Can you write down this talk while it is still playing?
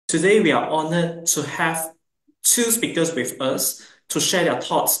Today, we are honored to have two speakers with us to share their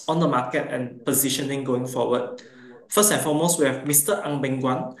thoughts on the market and positioning going forward. First and foremost, we have Mr. Ang Beng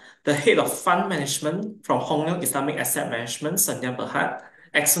Guan, the head of fund management from Hong Leong Islamic Asset Management, Sdn Bhd,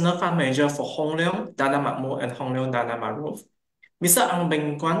 external fund manager for Hong Leong Dana Makmur and Hong Leong Dana Maruf. Mr. Ang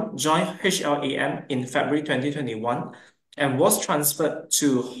Beng Guan joined HLAM in February 2021 and was transferred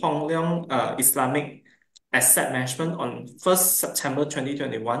to Hong Leong Islamic Asset Management on 1st September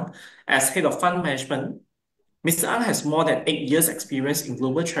 2021 as head of fund management. Mr. Ang has more than 8 years experience in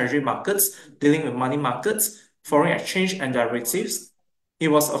global treasury markets, dealing with money markets, foreign exchange and derivatives. He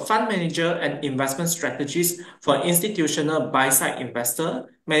was a fund manager and investment strategist for an institutional buy-side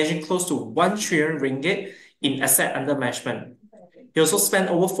investor, managing close to 1 trillion ringgit in asset under management. He also spent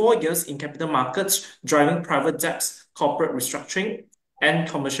over 4 years in capital markets, driving private debts, corporate restructuring, and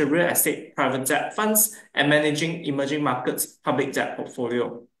commercial real estate private debt funds, and managing emerging markets public debt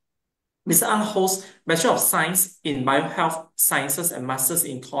portfolio. Mr. Ang holds Bachelor of Science in Biohealth Sciences and Masters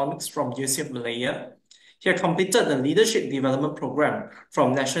in Economics from University of Malaya. He had completed the Leadership Development Program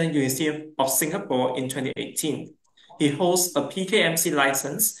from National University of Singapore in 2018. He holds a PKMC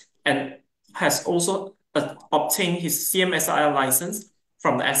license and has also obtained his CMSIR license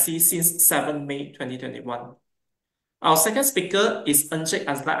from the SC since 7 May 2021. Our second speaker is Encik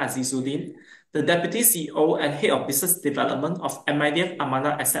Azlan Azizuddin, the Deputy CEO and Head of Business Development of MIDF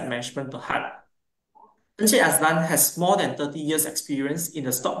Amanah Asset Management Berhad. Encik Azlan has more than 30 years experience in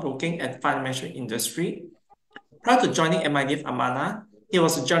the stockbroking and fund management industry. Prior to joining MIDF Amanah, he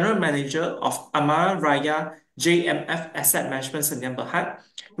was the General Manager of Amanah Raya JMF Asset Management Sdn Bhd,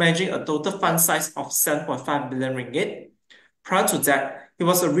 managing a total fund size of 7.5 billion ringgit. Prior to that, he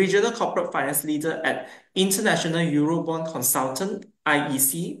was a regional corporate finance leader at International Eurobond Consultant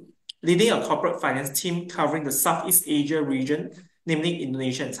 (IEC), leading a corporate finance team covering the Southeast Asia region, namely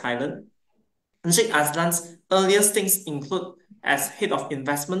Indonesia and Thailand. Encik Azlan's earlier stints include as head of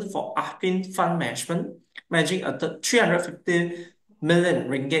investment for Affin Fund Management, managing a 350 million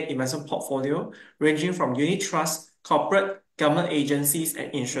ringgit investment portfolio ranging from unit trusts, corporate, government agencies,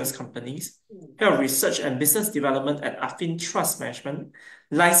 and insurance companies. Head of Research and Business Development at Affin Trust Management,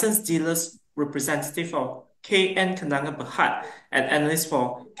 licensed dealers representative for KN Kenanga Berhad, and analyst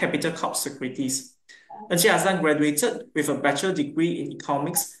for Capital Corp Securities. Encik Azlan graduated with a bachelor degree in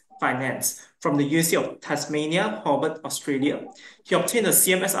Economics Finance from the University of Tasmania, Hobart, Australia. He obtained a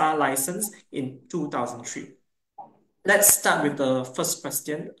CMSR license in 2003. Let's start with the first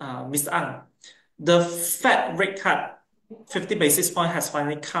question. Mr. Ang, the Fed rate cut 50 basis point has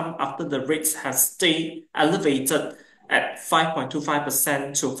finally come after the rates have stayed elevated at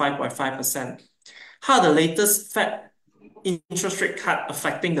 5.25% to 5.5%. How are the latest Fed interest rate cut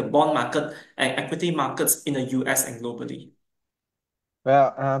affecting the bond market and equity markets in the US and globally?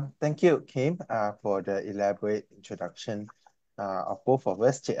 Well, thank you, Kim, for the elaborate introduction of both of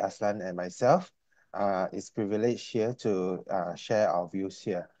us, Cik Aslan and myself. It's a privilege here to share our views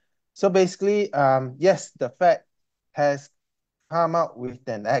here. So basically, yes, the Fed has come out with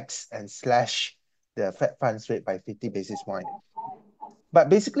an X and slash the Fed funds rate by 50 basis points. But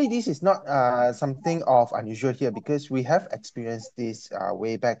basically, this is not something of unusual here because we have experienced this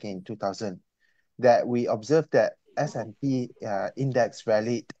way back in 2000, that we observed that S&P index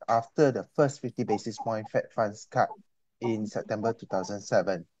rallied after the first 50 basis point Fed funds cut in September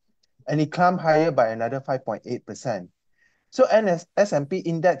 2007. And it climbed higher by another 5.8%. So S&P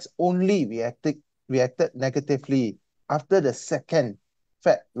index only reacted negatively after the second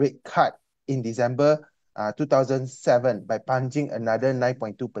Fed rate cut in December 2007 by plunging another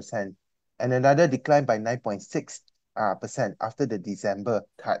 9.2% and another decline by 9.6% after the December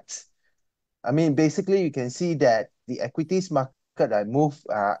cuts. I mean, basically, you can see that the equities market moved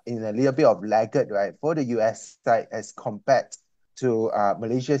in a little bit of laggard, right, for the US side as compared to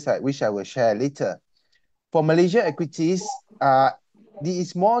Malaysia side, which I will share later. For Malaysia equities, it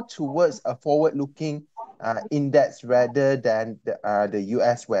is more towards a forward-looking index rather than the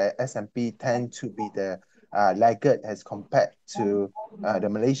US, where S&P tend to be the laggard as compared to the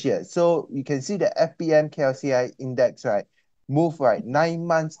Malaysia. So you can see the FBM KLCI index, right, move right 9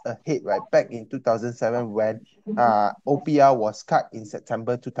 months ahead, right, back in 2007 when OPR was cut in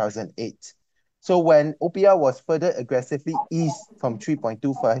September 2008. So when OPR was further aggressively eased from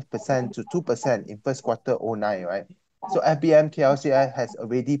 3.25% to 2% in first quarter 09, right? So FBM KLCI has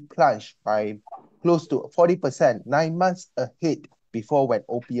already plunged by close to 40%, 9 months ahead before when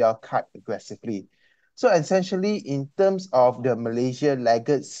OPR cut aggressively. So essentially, in terms of the Malaysia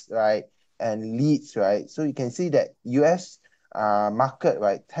laggards, right, and leads, right, so you can see that US market,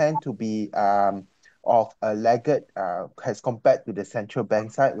 right, tend to be of a laggard as compared to the central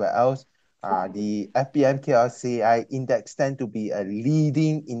bank side, where else the FBM index tend to be a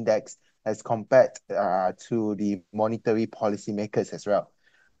leading index as compared to the monetary policymakers as well.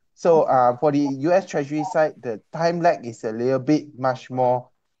 So for the US Treasury side, the time lag is a little bit much more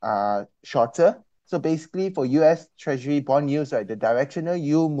shorter. So basically for US Treasury bond yields, right, the directional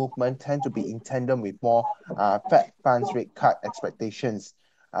yield movement tend to be in tandem with more Fed funds rate cut expectations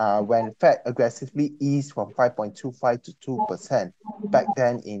when Fed aggressively eased from 5.25 to 2% back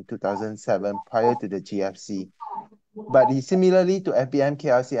then in 2007 prior to the GFC. But similarly to FBM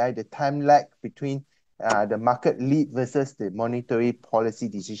KLCI, the time lag between the market lead versus the monetary policy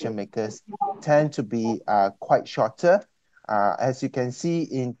decision makers tend to be quite shorter. As you can see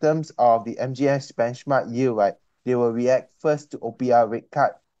in terms of the MGS benchmark yield, right, they will react first to OPR rate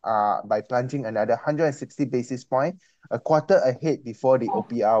cut by plunging another 160 basis point a quarter ahead before the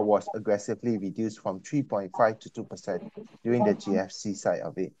OPR was aggressively reduced from 3.5 to 2% during the GFC side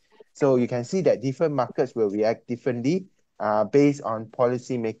of it. So you can see that different markets will react differently based on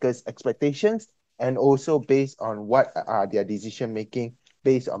policymakers' expectations and also based on what are their decision making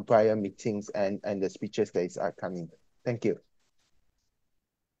based on prior meetings and the speeches that are coming. Thank you.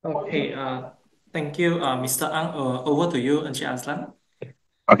 Okay, thank you, Mr. Ang. Over to you, Encik Aslan.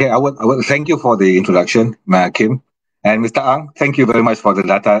 Okay, I would thank you for the introduction, Kim, and Mr. Ang. Thank you very much for the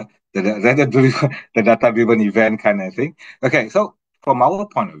data, the data-driven event kind of thing. Okay, so from our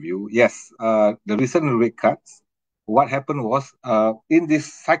point of view, yes, the recent rate cuts. What happened was, in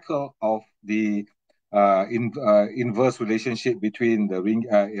this cycle of the inverse relationship between the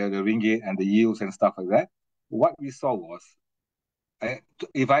ringgit and the yields and stuff like that, what we saw was,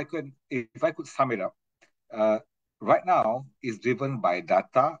 if I could sum it up, uh, right now is driven by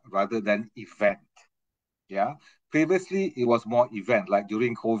data rather than event. Yeah. Previously, it was more event, like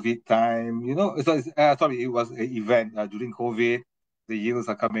during COVID time, sorry, it was an event during COVID. The yields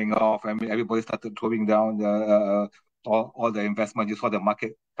are coming off. I mean, everybody started throwing down all the investment. You saw the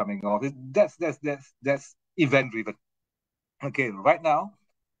market coming off. That's event driven. Okay, right now,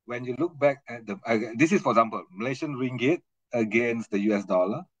 when you look back at this is, for example, Malaysian ringgit against the US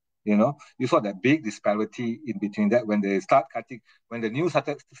dollar. You saw that big disparity in between that when they start cutting, when the news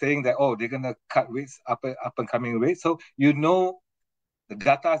started saying that, oh, they're going to cut rates, up and coming rates. So, the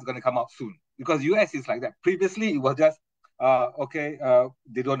data is going to come out soon because US is like that. Previously, it was just, okay,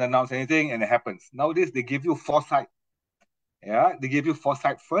 they don't announce anything and it happens. Nowadays, they give you foresight. Yeah, they give you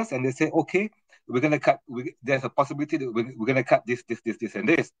foresight first, and they say, okay, we're gonna cut. There's a possibility that we're gonna cut this, and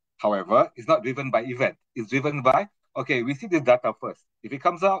this. However, it's not driven by event. It's driven by, okay, we see this data first. If it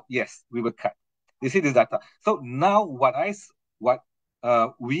comes out, yes, we will cut. You see this data. So now, what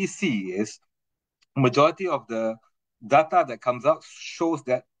we see is majority of the data that comes out shows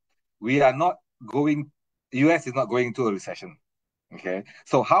that we are not going. US is not going into a recession. Okay,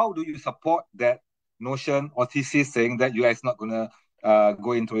 so how do you support that notion or thesis saying that US is not going to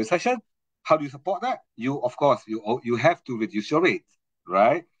go into recession? How do you support that? Of course, you have to reduce your rates,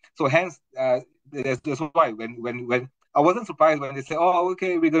 right? So hence, that's why when I wasn't surprised when they say, oh,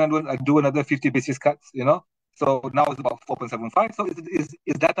 okay, we're going to do another 50 basis cuts, So now it's about 4.75. So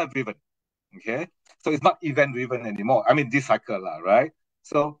it's data driven, okay? So it's not event driven anymore. I mean, this cycle, right?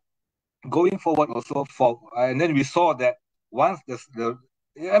 So going forward also and then we saw that once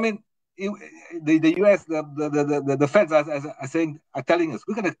I mean, the US, the Feds are telling us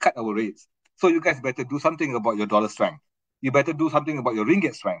we're going to cut our rates. So you guys better do something about your dollar strength. You better do something about your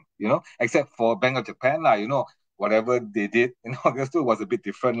ringgit strength. Except for Bank of Japan, whatever they did in August was a bit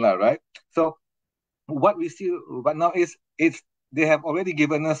different, right? So what we see right now is they have already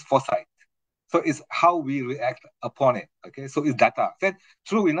given us foresight. So it's how we react upon it. Okay, so it's data. Then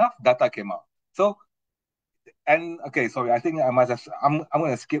true enough, data came out. So okay, sorry, I think I'm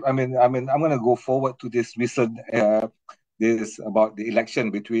gonna skip. I'm gonna go forward to this recent this about the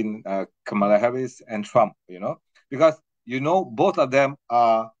election between Kamala Harris and Trump. Because both of them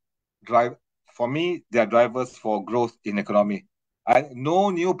are for me, they are drivers for growth in economy. No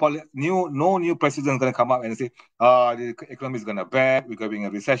new president is going to come up and say, the economy is going to bad, we're going a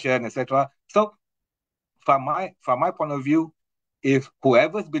recession, etc. So from my point of view, if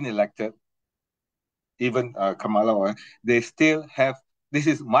whoever's been elected, even Kamala, they still have, this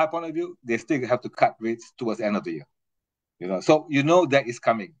is my point of view, they still have to cut rates towards the end of the year. So that is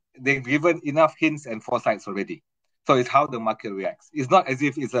coming. They've given enough hints and foresights already. So it's how the market reacts. It's not as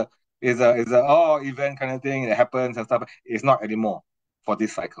if it's a event kind of thing that happens and stuff. It's not anymore for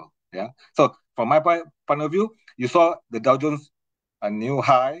this cycle. Yeah. So from my point of view, you saw the Dow Jones a new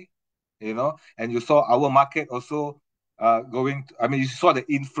high, and you saw our market also you saw the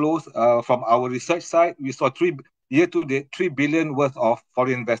inflows from our research side. We saw year to date 3 billion worth of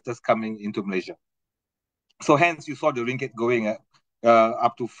foreign investors coming into Malaysia. So hence you saw the ringgit going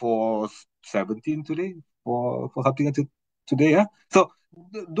up to 417 today, for something until today. Yeah. So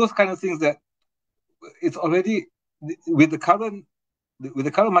those kind of things that it's already with the current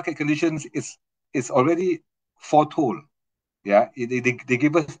market conditions, it's already foretold. Yeah, they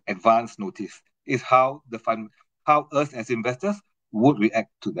give us advance notice. Is how us as investors would react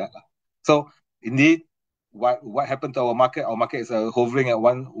to that. So indeed, what happened to our market? Our market is hovering at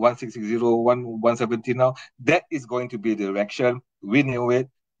 1660, 170 now. That is going to be the direction. We knew it.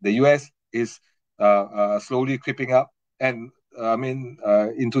 The US is slowly creeping up, and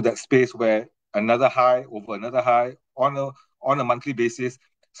into that space where another high over another high on a monthly basis.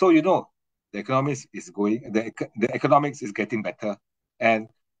 So the economics is getting better, and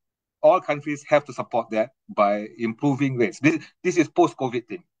all countries have to support that by improving rates. This is post-COVID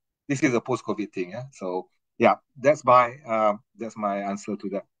thing. This is a post-COVID thing. Yeah. So yeah, that's my answer to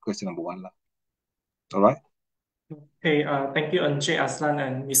that question number one. All right. Okay, thank you, Encik Aslan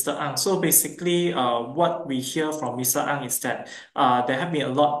and Mr. Ang. So basically, what we hear from Mr. Ang is that there have been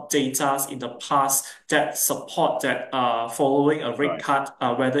a lot of data in the past that support that following a rate Right. cut,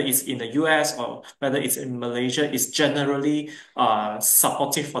 whether it's in the US or whether it's in Malaysia, is generally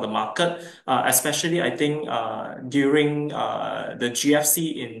supportive for the market. Especially, I think during the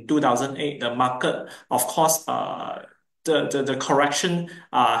GFC in 2008, the market, of course, the correction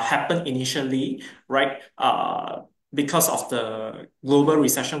happened initially, right? Because of the global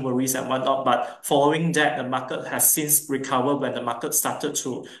recession worries and whatnot. But following that, the market has since recovered when the market started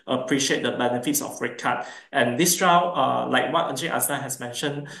to appreciate the benefits of rate cut. And this round, like what Ajay Aslan has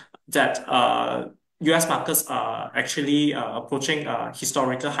mentioned, that US markets are actually approaching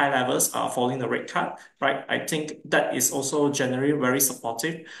historical high levels following the rate cut, right? I think that is also generally very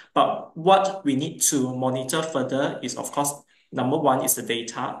supportive. But what we need to monitor further is, of course, number one is the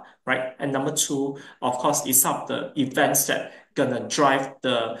data, right? And number two, of course, is some of the events that gonna drive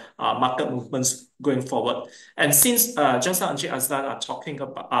the market movements going forward. And since just now Encik Azlan are talking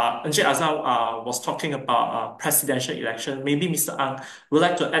about Encik Azlan was talking about presidential election, maybe Mr. Ang would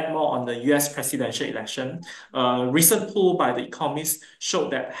like to add more on the US presidential election. Recent poll by the Economist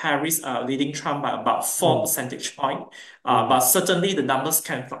showed that Harris leading Trump by about 4 percentage point. But certainly the numbers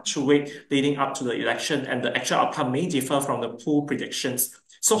can fluctuate leading up to the election, and the actual outcome may differ from the poll predictions.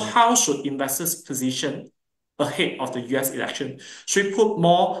 So how should investors position ahead of the US election? Should we put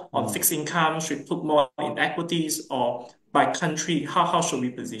more on fixed income? Should we put more in equities, or by country? How should we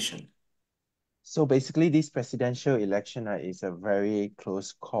position? So basically, this presidential election is a very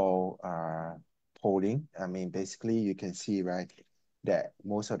close call polling. I mean, basically, you can see, right, that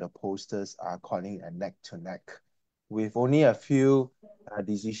most of the pollsters are calling a neck to neck, with only a few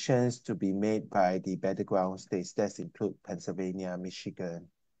decisions to be made by the battleground states. That include Pennsylvania, Michigan,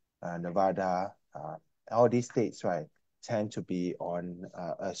 Nevada. All these states, right, tend to be on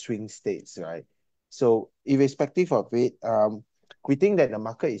swing states, right? So irrespective of it, we think that the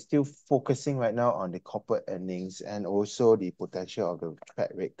market is still focusing right now on the corporate earnings and also the potential of the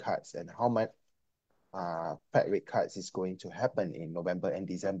Fed rate cuts and how much Fed rate cuts is going to happen in November and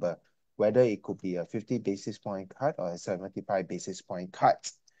December, whether it could be a 50 basis point cut or a 75 basis point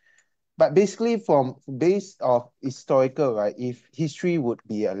cut. But basically, from base of historical, right, if history would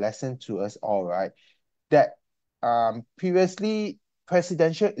be a lesson to us all, right, that previously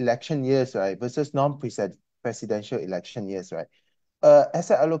presidential election years, right, versus non-presidential election years, right,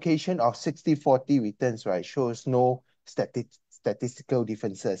 asset allocation of 60-40 returns, right, shows no statistical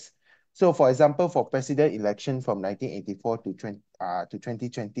differences. So for example, for president election from 1984 to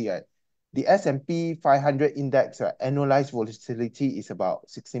 2020, right, the S&P 500 index, annualized volatility is about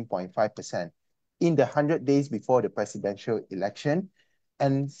 16.5% in the 100 days before the presidential election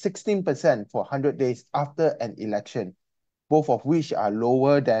and 16% for 100 days after an election, both of which are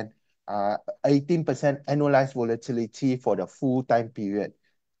lower than 18% annualized volatility for the full time period.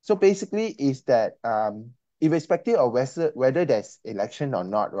 So basically is that irrespective of whether there's election or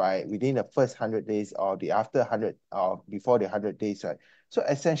not, right, within the first 100 days or the after 100 or before the 100 days, right? So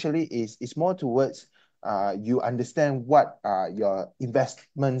essentially it's more towards you understand what your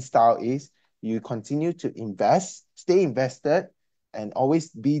investment style is. You continue to invest, stay invested, and always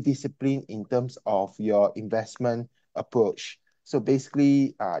be disciplined in terms of your investment approach. So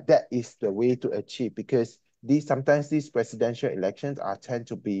basically, that is the way to achieve, because sometimes these presidential elections tend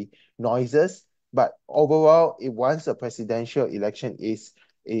to be noises, but overall, once a presidential election is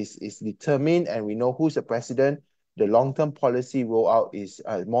determined and we know who's the president, the long-term policy rollout is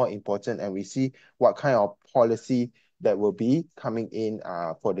more important, and we see what kind of policy that will be coming in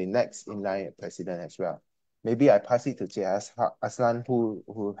for the next in-line president as well. Maybe I pass it to Cik Aslan,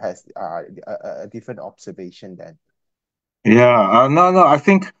 who has a different observation then. Yeah, no, I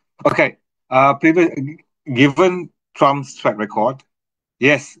think okay. Given Trump's track record,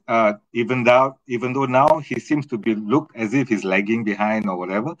 yes, even though now he seems to be looked as if he's lagging behind or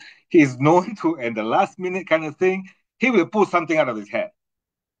whatever, he is known to, and the last minute kind of thing, he will pull something out of his head.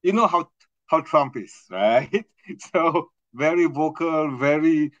 You know how Trump is, right? So very vocal,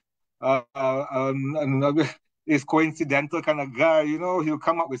 very is coincidental kind of guy. You know, he'll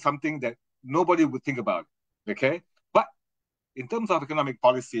come up with something that nobody would think about. Okay, but in terms of economic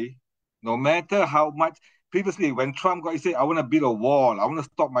policy, no matter how much previously when Trump got, he said, I want to build a wall, I want to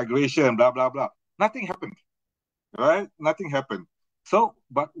stop migration, blah, blah, blah. Nothing happened, right? Nothing happened. So,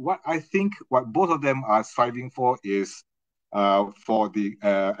 but what I think what both of them are striving for is for the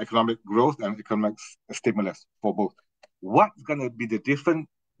economic growth and economic stimulus for both. What's going to be the different,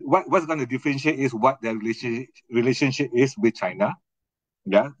 what's going to differentiate is what their relationship is with China,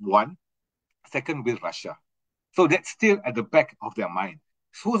 yeah, one. Second, with Russia. So that's still at the back of their mind.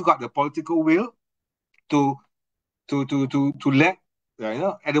 So who's got the political will to let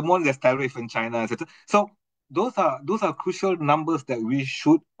at the moment there's tariff in China, etc. So those are crucial numbers that we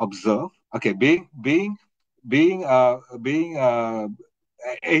should observe. Okay, being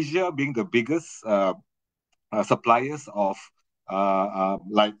Asia being the biggest suppliers of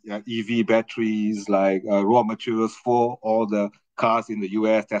EV batteries, like raw materials for all the cars in the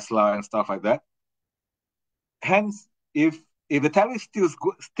US, Tesla and stuff like that. Hence, if the tariff still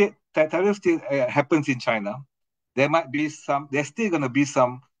happens in China, there's still going to be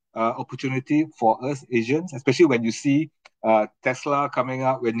some opportunity for us Asians, especially when you see Tesla coming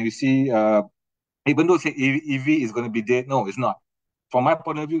up, when you see, even though say EV is going to be dead, no, it's not. From my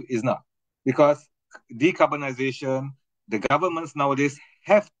point of view, it's not. Because decarbonization, the governments nowadays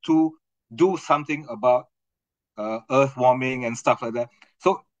have to do something about earth warming and stuff like that.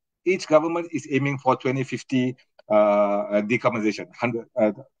 So each government is aiming for 2050 decarbonization,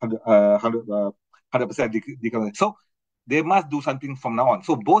 100% decarbonization. So they must do something from now on.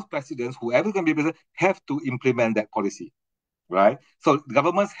 So both presidents, whoever can be president, have to implement that policy, right? So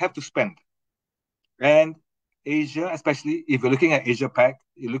governments have to spend. And Asia, especially if you're looking at Asia Pac,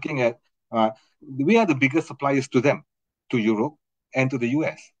 you're looking at, we are the biggest suppliers to them, to Europe and to the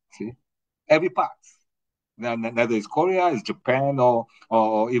US. See, every part. Neither it's Korea, it's Japan,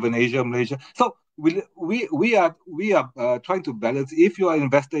 or even Asia, Malaysia. So we are trying to balance. If you are an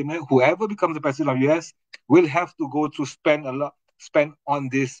investor in whoever becomes the president of US will have to go to spend on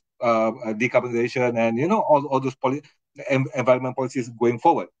this decarbonization and all those environment policies going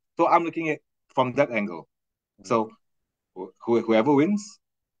forward. So I'm looking at from that angle. So whoever wins,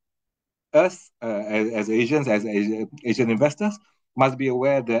 us as Asians, as Asian investors, must be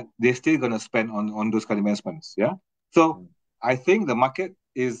aware that they're still going to spend on those kind of investments. Yeah. So I think the market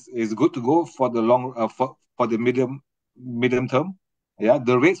is good to go for the for the medium term. Yeah,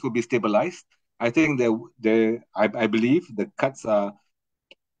 the rates will be stabilized. I think I believe the cuts are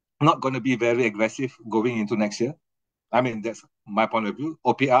not going to be very aggressive going into next year. I mean, that's my point of view.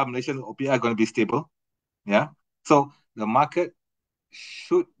 Malaysian OPR going to be stable. Yeah. So the market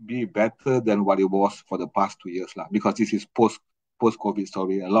should be better than what it was for the past 2 years because this is post-COVID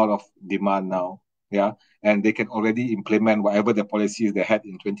story. A lot of demand now, yeah, and they can already implement whatever the policies they had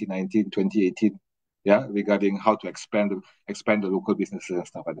in 2019, 2018, yeah, regarding how to expand the local businesses and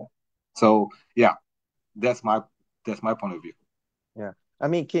stuff like that. So yeah, that's my point of view. Yeah, I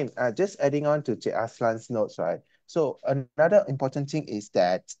mean, Kim, just adding on to Cik Aslan's notes, right? So another important thing is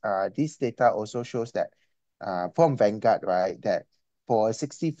that this data also shows that from Vanguard, right, that for a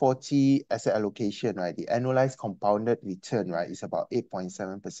 60-40 asset allocation, right, the annualized compounded return, right, is about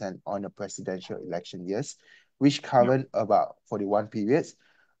 8.7% on the presidential election years, which covered about 41 periods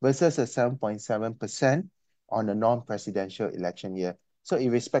versus a 7.7% on a non-presidential election year. So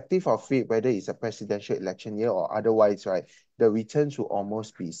irrespective of it, whether it's a presidential election year or otherwise, right, the returns will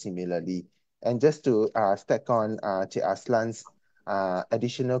almost be similarly. And just to stack on to Aslan's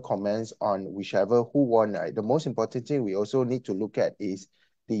additional comments on whichever who won, right, the most important thing we also need to look at is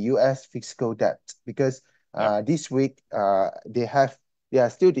the US fiscal debt, because this week they are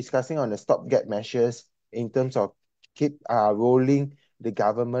still discussing on the stopgap measures in terms of keep rolling the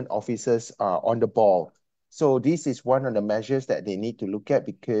government officers on the ball. So this is one of the measures that they need to look at,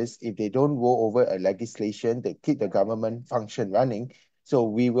 because if they don't roll over a legislation that keep the government function running, so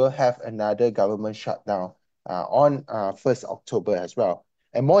we will have another government shutdown on 1st October as well.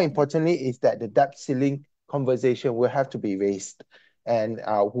 And more importantly is that the debt ceiling conversation will have to be raised. and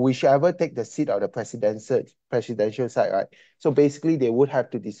whichever take the seat of the presidential side, right? So basically, they would have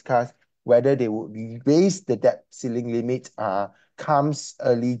to discuss whether they would raise the debt ceiling limit comes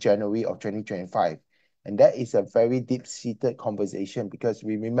early January of 2025. And that is a very deep-seated conversation because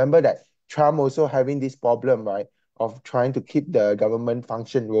we remember that Trump also having this problem, right, of trying to keep the government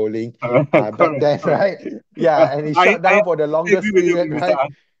function rolling back Correct, then, correct. right? Yeah, and it shut I down for the agree longest with you, period, Mr. right?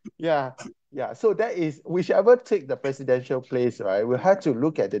 Yeah, yeah. So that is whichever take the presidential place, right? We'll have to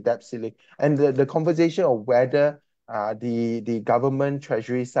look at the debt ceiling and the conversation of whether the government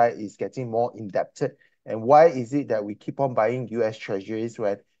treasury side is getting more indebted and why is it that we keep on buying US treasuries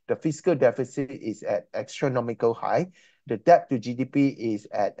when the fiscal deficit is at astronomical high, the debt to GDP is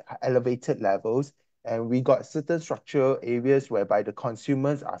at elevated levels, and we got certain structural areas whereby the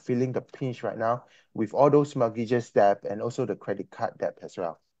consumers are feeling the pinch right now with all those mortgages debt and also the credit card debt as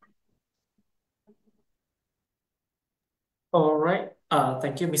well. All right.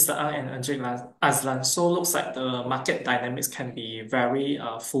 Thank you, Mr. Ang and Ajay Azlan. So looks like the market dynamics can be very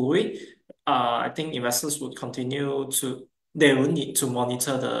fluid. I think investors would continue to they will need to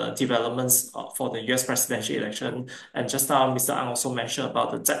monitor the developments for the US presidential election. And just now, Mr. Ang also mentioned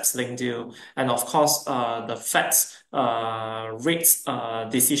about the debt ceiling deal. And of course, the Fed's rates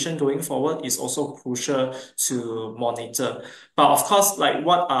decision going forward is also crucial to monitor. But of course, like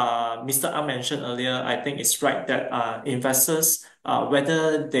what Mr. Ang mentioned earlier, I think it's right that investors,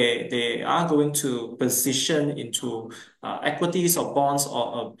 whether they are going to position into equities or bonds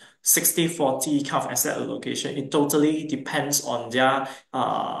or a 60-40 kind of asset allocation, it totally depends on their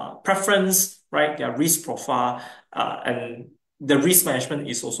preference, right? Their risk profile, and the risk management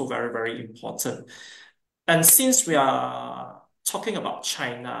is also very, very important. And since we are talking about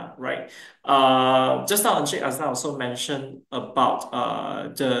China, right? Just now, Ajay Azna also mentioned about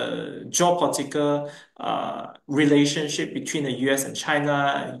the geopolitical relationship between the US and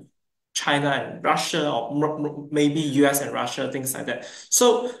China, China and Russia, or maybe US and Russia, things like that.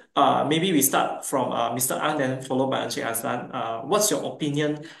 So maybe we start from Mr. Ang, then followed by Ajay Azlan. What's your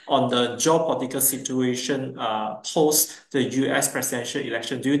opinion on the geopolitical situation post the US presidential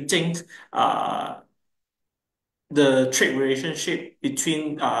election? Do you think the trade relationship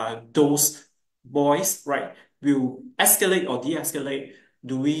between those boys, right, will escalate or de-escalate?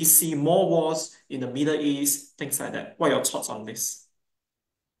 Do we see more wars in the Middle East, things like that? What are your thoughts on this?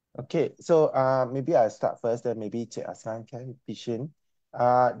 Okay, so maybe I'll start first, then maybe Cik Aslan can pitch in.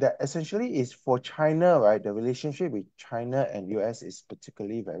 That essentially is for China, right? The relationship with China and US is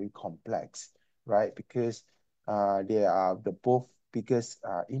particularly very complex, right? Because they are the both biggest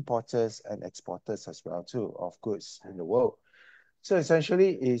importers and exporters as well too of goods in the world. So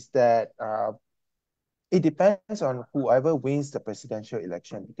essentially is that it depends on whoever wins the presidential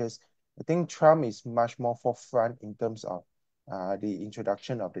election because I think Trump is much more forefront in terms of the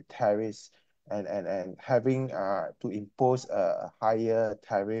introduction of the tariffs and having to impose a higher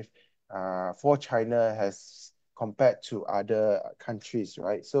tariff for China has compared to other countries,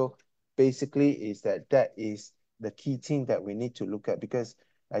 right? So basically is that is the key thing that we need to look at because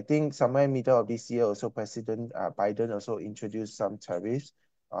I think somewhere in middle of this year also President Biden also introduced some tariffs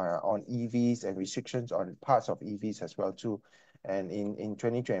on EVs and restrictions on parts of EVs as well too. And in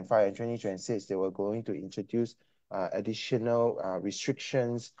 2025 and 2026, they were going to introduce additional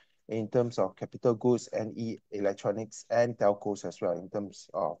restrictions in terms of capital goods and electronics and telcos as well in terms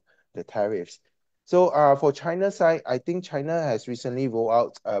of the tariffs. So for China's side, I think China has recently rolled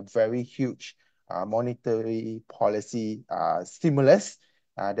out a very huge monetary policy stimulus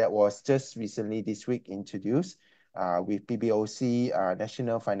that was just recently this week introduced with PBOC,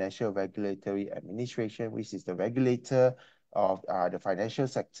 National Financial Regulatory Administration, which is the regulator of the financial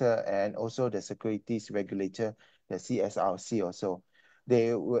sector, and also the securities regulator, the CSRC also.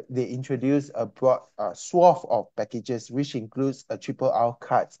 They introduced a broad swath of packages, which includes a triple R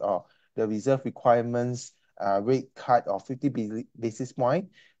cut or the reserve requirements rate cut of 50 basis point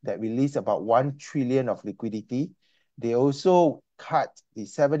that release about 1 trillion of liquidity. They also cut the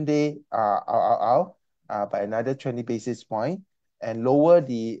 7-day RRR by another 20 basis point and lower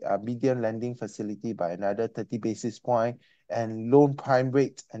the median lending facility by another 30 basis point and loan prime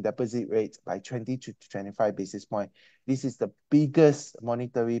rate and deposit rate by 20 to 25 basis point. This is the biggest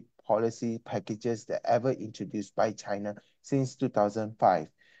monetary policy packages that ever introduced by China since 2005.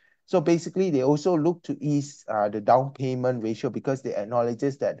 So basically, they also look to ease the down payment ratio because they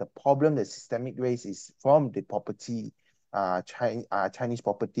acknowledges that the problem, the systemic risk is from the property, Chinese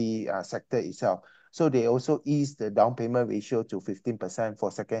property sector itself. So they also ease the down payment ratio to 15%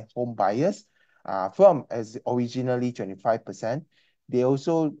 for second home buyers from as originally 25%. they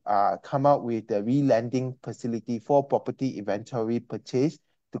also come out with the re-lending facility for property inventory purchase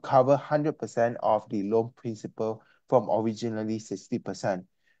to cover 100% of the loan principal from originally 60%.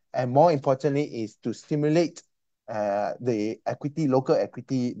 And more importantly is to stimulate the local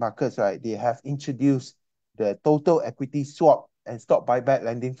equity markets, right? They have introduced the total equity swap and stock buyback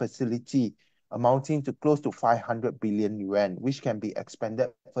lending facility amounting to close to 500 billion yuan, which can be expanded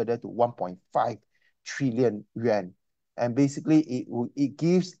further to 1.5 trillion yuan. And basically, it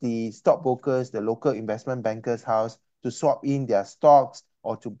gives the stockbrokers, the local investment bankers house to swap in their stocks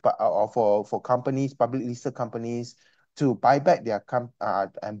or for companies, public listed companies, to buy back their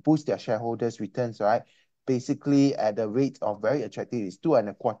and boost their shareholders' returns, right? Basically, at the rate of very attractive, is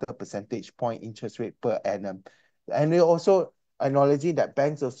 2.25 percentage point interest rate per annum. And they also acknowledging that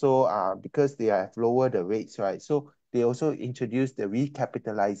banks also, because they have lowered the rates, right? So they also introduced the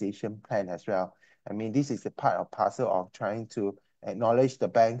recapitalization plan as well. I mean, this is a part of parcel of trying to acknowledge the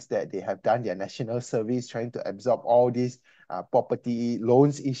banks that they have done their national service, trying to absorb all these property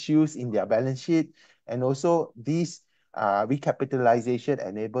loans issues in their balance sheet. And also these recapitalization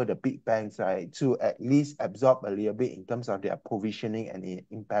enable the big banks, right, to at least absorb a little bit in terms of their provisioning and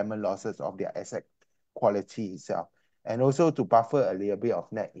impairment losses of their asset quality itself. And also to buffer a little bit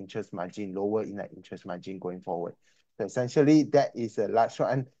of net interest margin, lower net interest margin going forward. So essentially, that is a large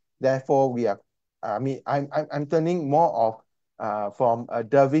one. And therefore, I'm turning more of from a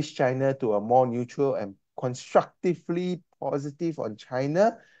dovish China to a more neutral and constructively positive on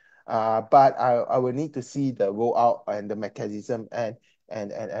China. But I will need to see the rollout and the mechanism and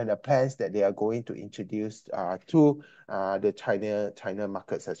the plans that they are going to introduce to the China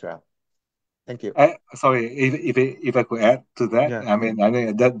markets as well. Thank you. Sorry, if I could add to that, Yeah. I mean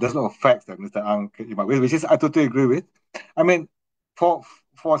that there's a lot of facts that Mr. Ang came up with, which is I totally agree with. I mean, for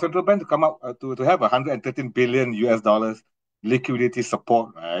a central bank to come up to have 113 billion US dollars liquidity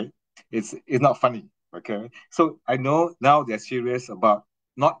support, right? It's not funny, okay? So I know now they're serious about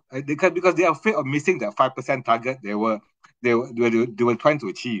not because they are afraid of missing that 5% target they were trying to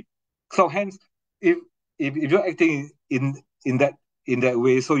achieve. So hence, if if you're acting in that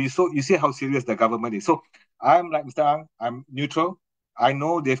way. So you see how serious the government is. So I'm like Mr. Ang, I'm neutral. I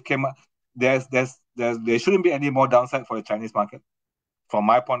know they've came up. There shouldn't be any more downside for the Chinese market, from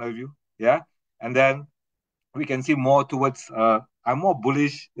my point of view. Yeah, and then we can see more towards. I'm more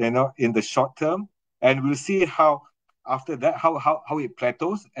bullish, in the short term, and we'll see how after that how it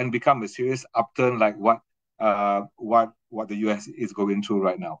plateaus and become a serious upturn like what the US is going through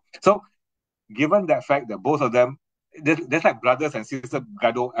right now. So given that fact that both of them, there's like brothers and sisters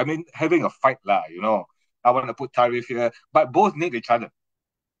gado. I mean, having a fight lah, I want to put tariff here, but both need each other.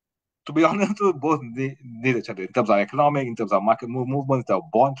 To be honest, both need each other in terms of economic, in terms of market movements, the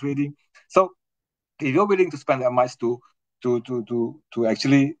bond trading. So if you're willing to spend that much to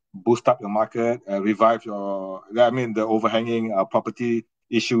actually boost up your market, revive the overhanging property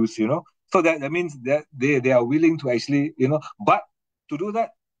issues, so that means that they are willing to actually, but to do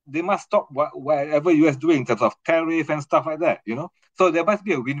that, they must stop whatever US doing in terms of tariff and stuff like that, So there must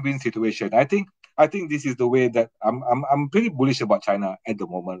be a win-win situation. I think this is the way that I'm pretty bullish about China at the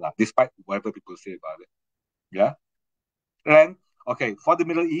moment, despite whatever people say about it. Yeah. And okay, for the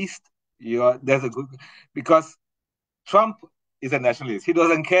Middle East, there's a good, because Trump is a nationalist. He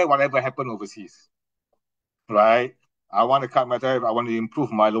doesn't care whatever happened overseas, right? I want to cut my tariff. I want to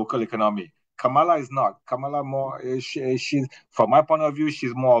improve my local economy. Kamala is not. Kamala more. She's from my point of view,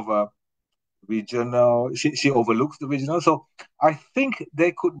 she's more of a regional. She overlooks the regional. So I think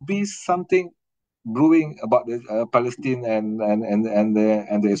there could be something brewing about the Palestine and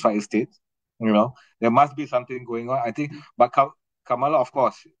the Israel state. There must be something going on. I think, but Kamala, of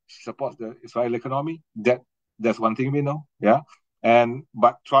course, she supports the Israel economy. That's one thing we know. Yeah,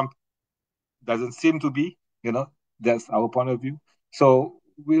 but Trump doesn't seem to be. That's our point of view. So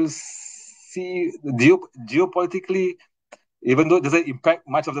we'll see geopolitically, even though it doesn't impact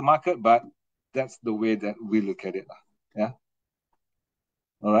much of the market, but that's the way that we look at it. Yeah.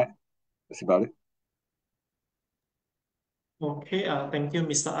 All right. That's about it. Okay, thank you,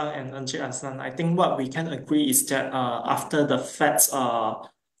 Mr. Ang and Encik Aslan. I think what we can agree is that after the Fed's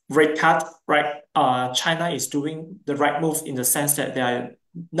rate cut, right, China is doing the right move in the sense that they are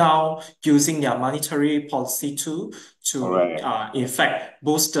now using their monetary policy All to right. in fact,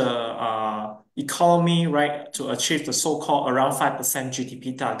 boost the economy, right, to achieve the so-called around 5%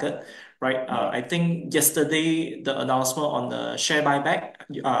 GDP target. Right. I think yesterday the announcement on the share buyback,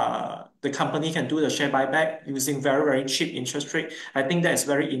 the company can do the share buyback using very, very cheap interest rate. I think that is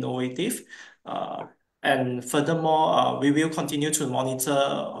very innovative. And furthermore, we will continue to monitor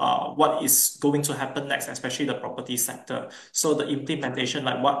what is going to happen next, especially the property sector. So the implementation,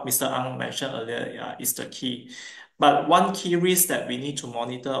 like what Mr. Ang mentioned earlier, is the key. But one key risk that we need to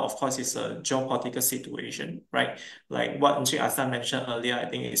monitor, of course, is a geopolitical situation, right? Like what Encik Aslan mentioned earlier, I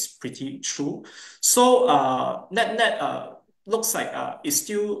think is pretty true. So net looks like it's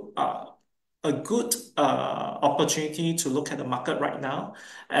still a good opportunity to look at the market right now.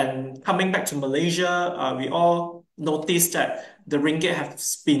 And coming back to Malaysia, we all noticed that the ringgit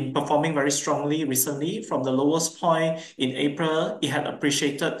has been performing very strongly recently. From the lowest point in April, it had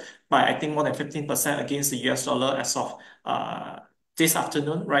appreciated by I think more than 15% against the US dollar as of this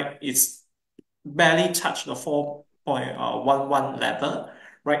afternoon, right? It's barely touched the 4.11 level,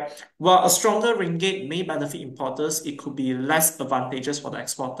 right? While a stronger ringgit may benefit importers, it could be less advantageous for the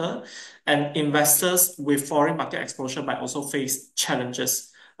exporter, and investors with foreign market exposure might also face challenges.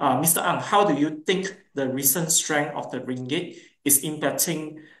 Mr. Ang, how do you think the recent strength of the ringgit is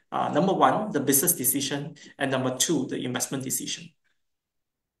impacting, number one, the business decision, and number two, the investment decision?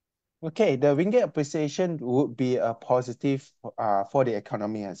 Okay, the ringgit appreciation would be a positive for the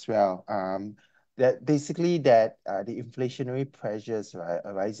economy as well. That basically that the inflationary pressures, right,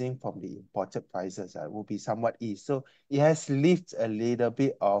 arising from the imported prices will be somewhat eased. So it has lifted a little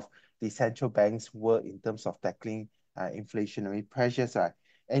bit of the central bank's work in terms of tackling inflationary pressures, right?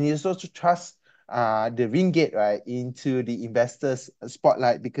 And it's also trust the ringgit, right, into the investors'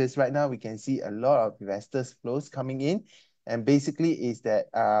 spotlight, because right now we can see a lot of investors flows coming in, and basically is that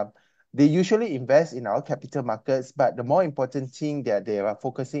they usually invest in our capital markets, but the more important thing that they are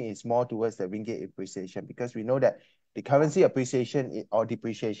focusing is more towards the ringgit appreciation, because we know that the currency appreciation or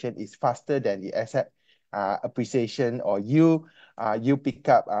depreciation is faster than the asset appreciation, or you pick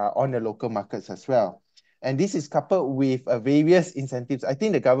up on the local markets as well. And this is coupled with various incentives. I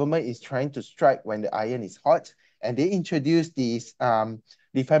think the government is trying to strike when the iron is hot, and they introduced the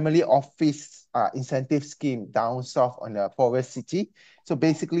family office incentive scheme down south on the forest city. So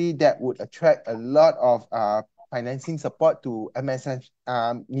basically, that would attract a lot of financing support to MSM,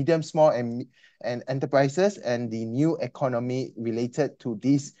 medium, small, and enterprises, and the new economy related to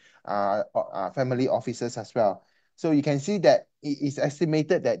these family offices as well. So you can see that it is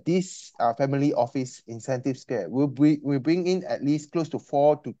estimated that this family office incentive scale will bring in at least close to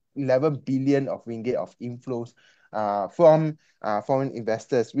 4 to 11 billion of ringgit of inflows from foreign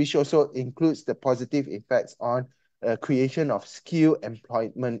investors, which also includes the positive effects on creation of skill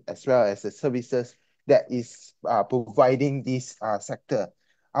employment, as well as the services that is providing this sector.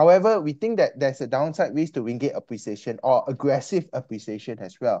 However, we think that there's a downside risk to ringgit appreciation or aggressive appreciation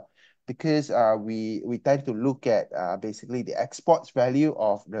as well, because we tend to look at basically the exports value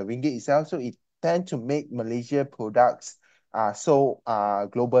of the ringgit itself. So it tend to make Malaysia products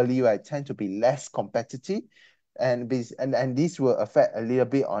globally, right, tend to be less competitive, and this will affect a little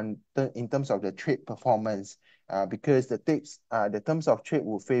bit on in terms of the trade performance, because the terms of trade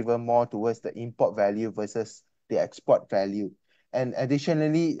will favor more towards the import value versus the export value. And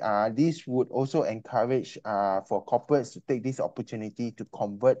additionally, this would also encourage for corporates to take this opportunity to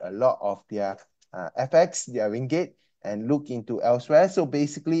convert a lot of their FX, their ringgit, and look into elsewhere. So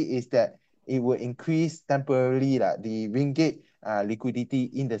basically is that it will increase temporarily the ringgit liquidity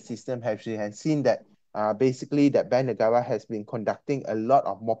in the system. Has seen that basically that Bank Negara has been conducting a lot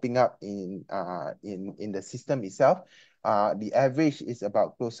of mopping up in the system itself. The average is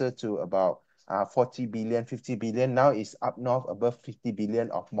about closer to about 40 billion, 50 billion. Now it's up north above 50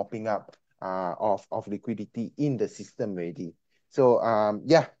 billion of mopping up of liquidity in the system already. So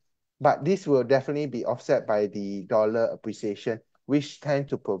yeah, but this will definitely be offset by the dollar appreciation, which tend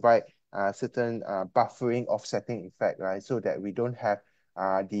to provide certain buffering offsetting effect, right? So that we don't have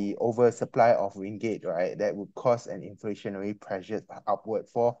the oversupply of ringgit, right? That would cause an inflationary pressure upward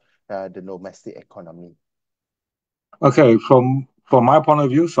for the domestic economy. Okay, from my point of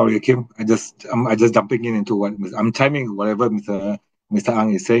view, sorry, Kim, I just jumping in into what I'm chiming whatever Mr.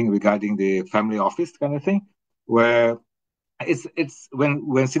 Ang is saying regarding the family office kind of thing, where it's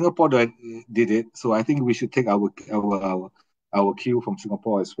when Singapore did it. So I think we should take our cue from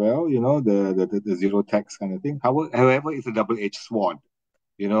Singapore as well. You know, the zero tax kind of thing. However, it's a double-edged sword.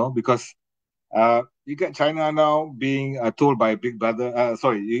 You know, because you get China now being told by Big Brother.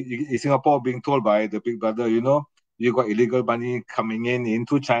 Singapore being told by the Big Brother. You know, you got illegal money coming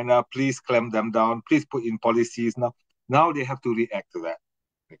into China. Please clamp them down. Please put in policies now. Now they have to react to that.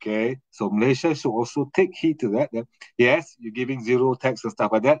 Okay, so Malaysia should also take heed to that. That yes, you're giving zero tax and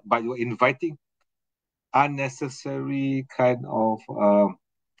stuff like that, but you're inviting unnecessary kind of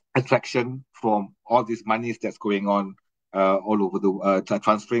attraction from all these monies that's going on all over the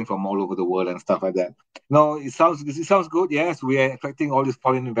transferring from all over the world and stuff like that. No, it sounds good. Yes, we are attracting all these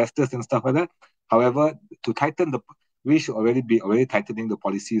foreign investors and stuff like that. However, to tighten we should already be tightening the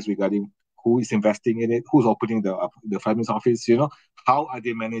policies regarding who is investing in it, who's opening the finance office. How are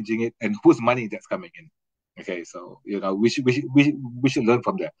they managing it, and whose money that's coming in. Okay, so we should learn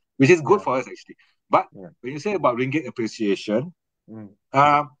from that, which is good Yeah. for us actually. But Yeah. when you say about ringgit appreciation, Mm.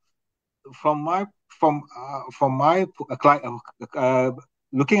 from my client,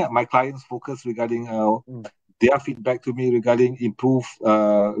 looking at my clients' focus regarding Mm. their feedback to me regarding improved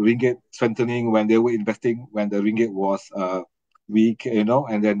ringgit strengthening when they were investing when the ringgit was weak,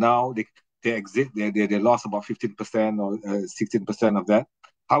 and then now they exit, they lost about 15% or 16% of that.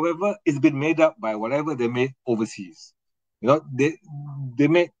 However, it's been made up by whatever they made overseas. They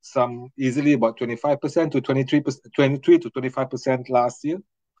made some easily about 25% to 23%, 23 to 25% last year.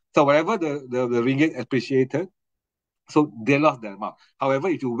 So whatever the ringgit appreciated, so they lost that amount. However,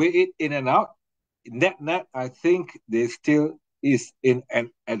 if you weigh it in and out, net, I think there still is in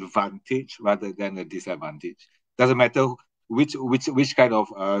an advantage rather than a disadvantage. Doesn't matter which kind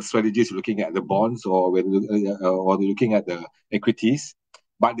of strategies looking at the bonds or looking at the equities,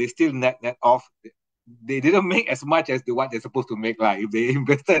 but they still net off. They didn't make as much as what they're supposed to make, like if they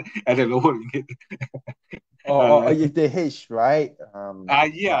invested at a lower ringgit. Or if they hedge, right?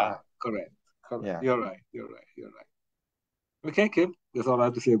 Yeah, correct. Yeah. You're right. Okay, Kim, that's all I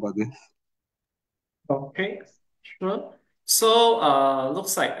have to say about this. Okay, sure. So,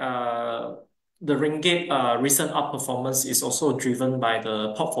 looks like the ringgit recent outperformance is also driven by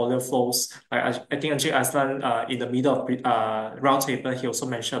the portfolio flows. Like I think Encik Aslan in the middle of roundtable, he also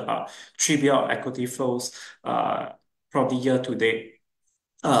mentioned about 3 billion of equity flows probably year to date.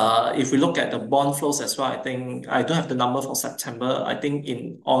 If we look at the bond flows as well, I think I don't have the number for September. I think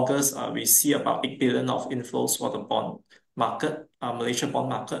in August, we see about 8 billion of inflows for the bond market, Malaysia bond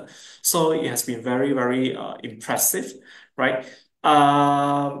market. So it has been very, very impressive, right?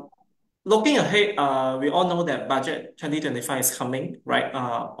 Looking ahead, we all know that budget 2025 is coming, right?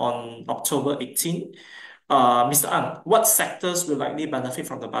 On October 18. Mr. Ang, what sectors will likely benefit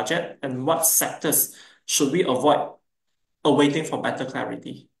from the budget, and what sectors should we avoid awaiting for better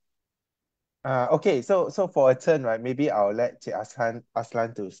clarity? Okay, so for a turn, right? Maybe I'll let Cik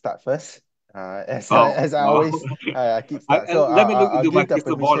Aslan to start first. As I Oh, as I wow. always keep start. So Let me look I'll into my give the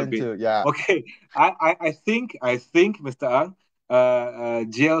crystal ball a permission bit. to, yeah. Okay, I think, Mr. Ang,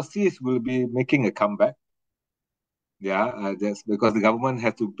 GLCs will be making a comeback. Yeah, that's because the government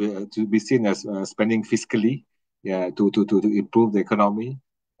has to be seen as spending fiscally, yeah, to improve the economy.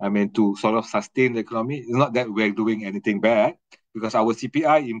 I mean, to sort of sustain the economy. It's not that we're doing anything bad because our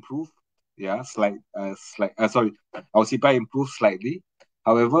CPI improved. Yeah, sorry, our CPI improved slightly.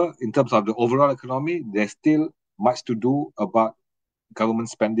 However, in terms of the overall economy, there's still much to do about government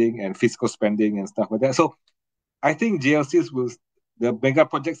spending and fiscal spending and stuff like that. So I think the mega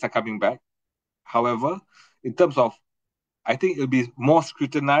projects are coming back. However, in terms of I think it'll be more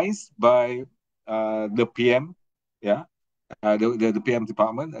scrutinized by the PM, yeah, the PM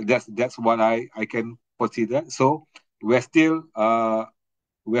department. That's what I can foresee that. So we're still uh,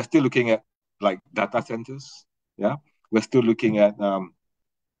 we're still looking at like data centers, yeah. We're still looking at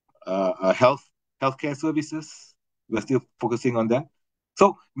healthcare services. We're still focusing on that.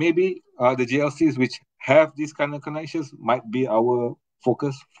 So maybe the GLCs which have these kind of connections might be our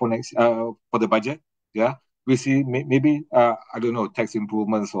focus for the budget. Yeah, we see maybe I don't know, tax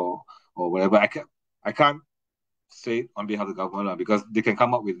improvements or whatever. I can't say it on behalf of the government because they can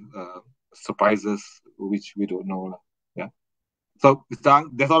come up with surprises which we don't know. Yeah. So Mr.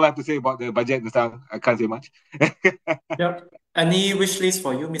 Ang, that's all I have to say about the budget. Mr. Ang, I can't say much. Yep. Any wish list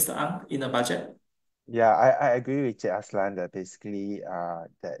for you, Mr. Ang, in a budget? Yeah, I agree with Cik Aslan that basically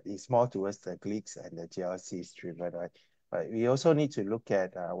that it's more towards the Greeks and the GLCs driven, right? But we also need to look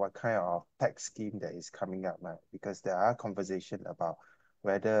at what kind of tax scheme that is coming up, right? Because there are conversation about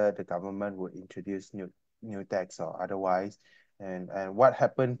whether the government would introduce new tax or otherwise, and what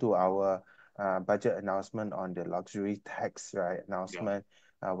happened to our budget announcement on the luxury tax, right? Yeah. Announcement,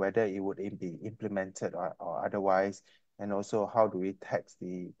 whether it would be implemented or otherwise, and also how do we tax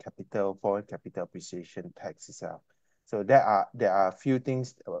the foreign capital appreciation tax itself. So there are a few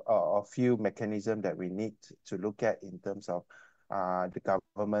things or a few mechanisms that we need to look at in terms of the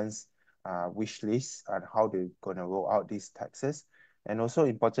government's wish list and how they're going to roll out these taxes. And also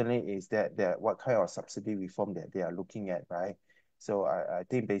importantly is that what kind of subsidy reform that they are looking at, right? So I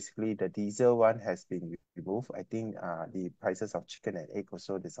think basically the diesel one has been removed. I think the prices of chicken and egg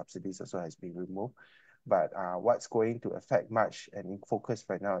also, the subsidies also has been removed. But what's going to affect much and in focus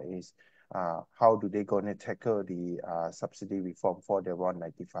right now is how do they going to tackle the subsidy reform for the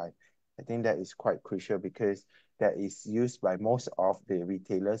 195? I think that is quite crucial because that is used by most of the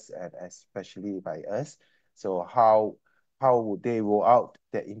retailers and especially by us. So how would they roll out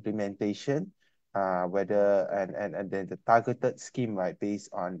the implementation? Whether and then the targeted scheme, right, based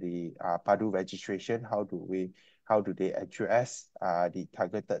on the PADU registration, how do they address the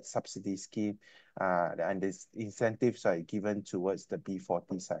targeted subsidy scheme and the incentives are given towards the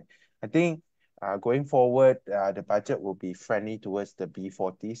B40 side. I think going forward, the budget will be friendly towards the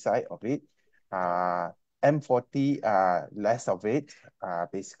B40 side of it. M40, less of it,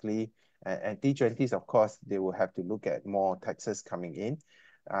 basically. And T20s, of course, they will have to look at more taxes coming in.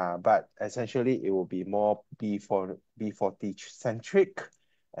 But essentially, it will be more B40 centric,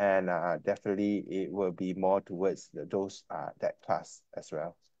 and definitely it will be more towards those that class as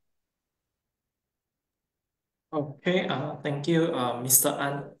well. Okay, thank you, Mr.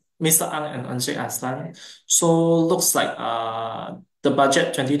 Ang and Encik Aslan. So looks like the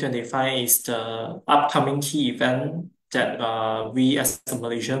budget 2025 is the upcoming key event that we as a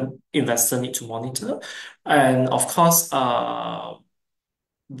Malaysian investor need to monitor. And of course,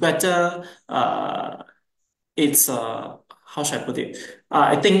 whether it's how should I put it?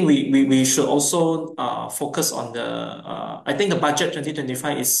 I think we should also focus on the I think the budget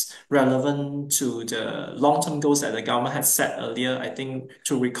 2025 is relevant to the long-term goals that the government had set earlier. I think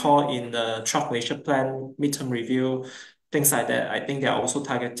to recall in the 12 Malaysia Plan midterm review, things like that. I think they are also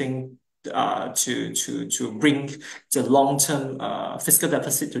targeting to bring the long-term fiscal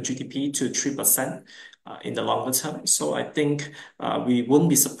deficit to GDP to 3% in the longer term. So I think we wouldn't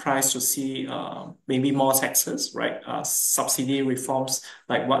be surprised to see maybe more taxes, right? Subsidy reforms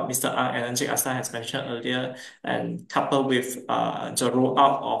like what Mr. Ang and Encik Aslan has mentioned earlier, and coupled with the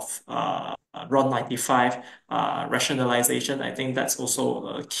rollout of RON 95 rationalization. I think that's also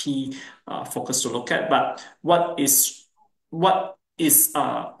a key focus to look at. But what is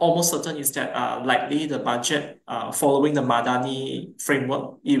almost certain is that likely the budget following the Madani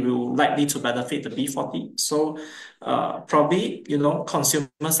framework, it will likely to benefit the B40. So probably,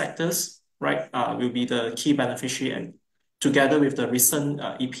 consumer sectors, right, will be the key beneficiary, and together with the recent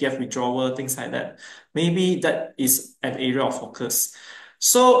EPF withdrawal, things like that, maybe that is an area of focus.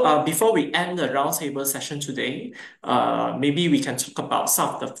 So before we end the roundtable session today, maybe we can talk about some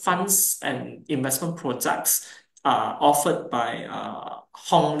of the funds and investment products offered by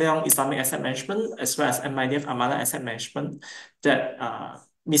Hong Leong Islamic Asset Management as well as MIDF Amala Asset Management that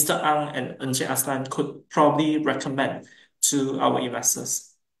Mr. Ang and Encik Aslan could probably recommend to our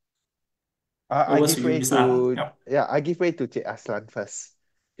investors. I Over to give you, way Mr. Ang. to Yeah. I give way to Cik Aslan first.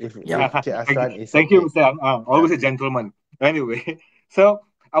 If Yeah. Cik Aslan is Thank you, okay. Mr. Ang. Yeah. Always a gentleman. Anyway, so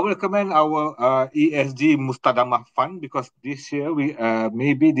I will recommend our ESG Mustadamah Fund because this year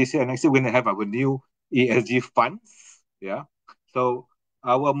maybe this year and next year we're gonna have our new ESG funds. Yeah. So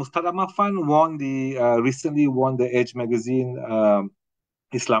our Mustadamah Fund recently won the Edge Magazine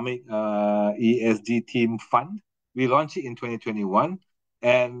Islamic ESG Team Fund. We launched it in 2021.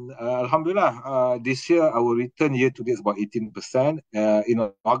 And Alhamdulillah, this year our return year to date is about 18%.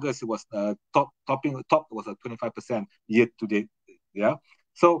 In August, it was top was a 25% year to date. Yeah.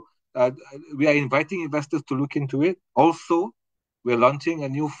 So we are inviting investors to look into it. Also, we're launching a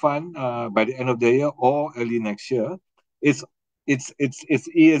new fund by the end of the year or early next year. It's it's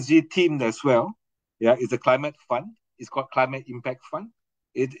ESG themed as well. Yeah, it's a climate fund. It's called Climate Impact Fund.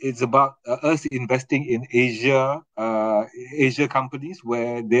 It's about us investing in Asia companies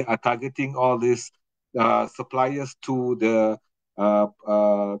where they are targeting all these suppliers to the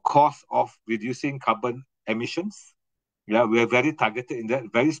cost of reducing carbon emissions. Yeah, we are very targeted in that,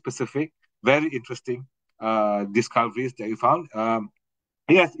 very specific, very interesting discoveries that we found.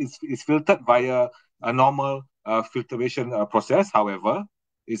 Yes, it's filtered via a normal filtration process. However,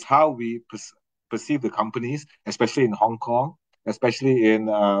 it's how we perceive the companies, especially in Hong Kong, especially in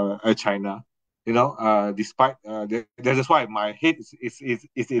China. Despite that's why my head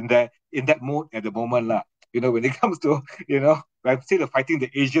is in that mode at the moment, lah. When it comes to I'm still fighting the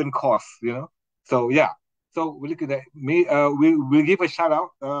Asian cause. So yeah. So we look at that. We'll give a shout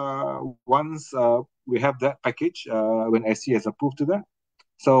out once we have that package when SC has approved to that.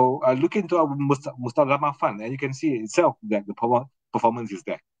 So look into our Mustadama Fund, and you can see itself that the performance is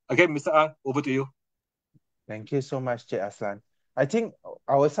there. Okay, Mr. Ang, over to you. Thank you so much, Cik Aslan. I think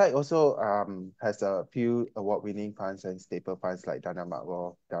our side also has a few award-winning funds and staple funds like Dana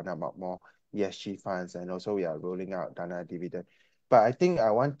Makmur, Dana Makmur, ESG funds, and also we are rolling out Dana Dividend. But I think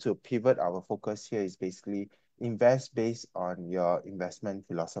I want to pivot our focus here is basically invest based on your investment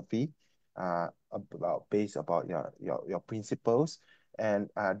philosophy, based about your principles. and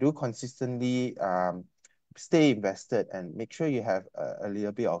do consistently stay invested and make sure you have a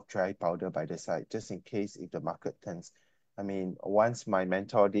little bit of dry powder by the side, just in case if the market turns. I mean, once my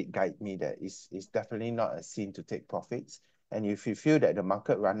mentor did guide me that it's definitely not a sin to take profits. And if you feel that the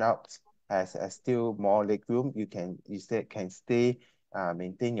market run out has still more leg room, you can stay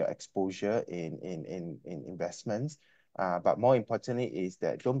maintain your exposure in investments. But more importantly is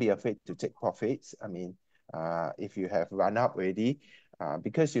that don't be afraid to take profits. I mean, if you have run up already,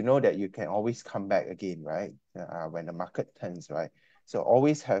 because you know that you can always come back again, right? When the market turns, right? So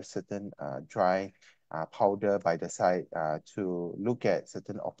always have certain dry powder by the side to look at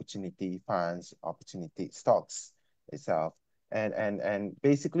certain opportunity funds, opportunity stocks itself. And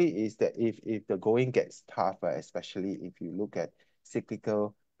basically is that if the going gets tougher, especially if you look at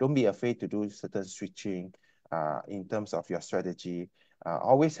cyclical, don't be afraid to do certain switching in terms of your strategy.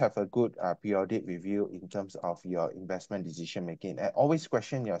 Always have a good periodic review in terms of your investment decision making, and always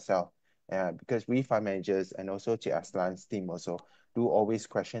question yourself. Because we fund managers and also Cik Aslan's team also do always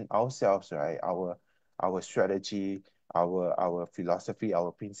question ourselves, right? Our strategy, our philosophy,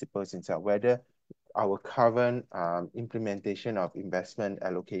 our principles inside, whether our current implementation of investment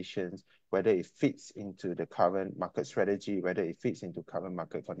allocations, whether it fits into the current market strategy, whether it fits into current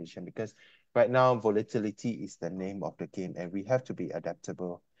market condition. Because right now, volatility is the name of the game, and we have to be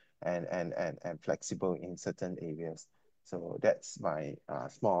adaptable and flexible in certain areas. So that's my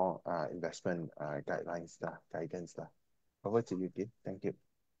small investment guidelines, guidance. Over to you, Kim. Thank you.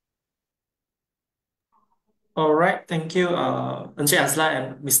 All right, thank you, Encik Azlan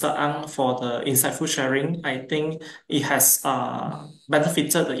and Mr. Ang for the insightful sharing. I think it has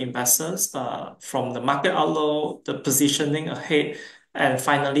benefited the investors from the market outlook, the positioning ahead, and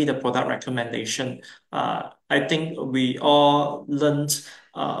finally the product recommendation. I think we all learned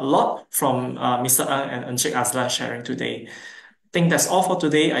a lot from Mr. Ang and Encik Azlan sharing today. Think that's all for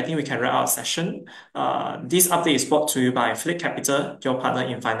today. I think we can wrap our session. This update is brought to you by Phillip Capital, your partner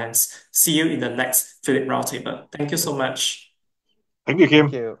in finance. See you in the next Phillip Roundtable. Thank you so much. Thank you,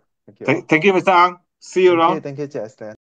 Kim. Thank you. Thank you all. Thank you, Mr. Ang. See you around. Thank you, Justin.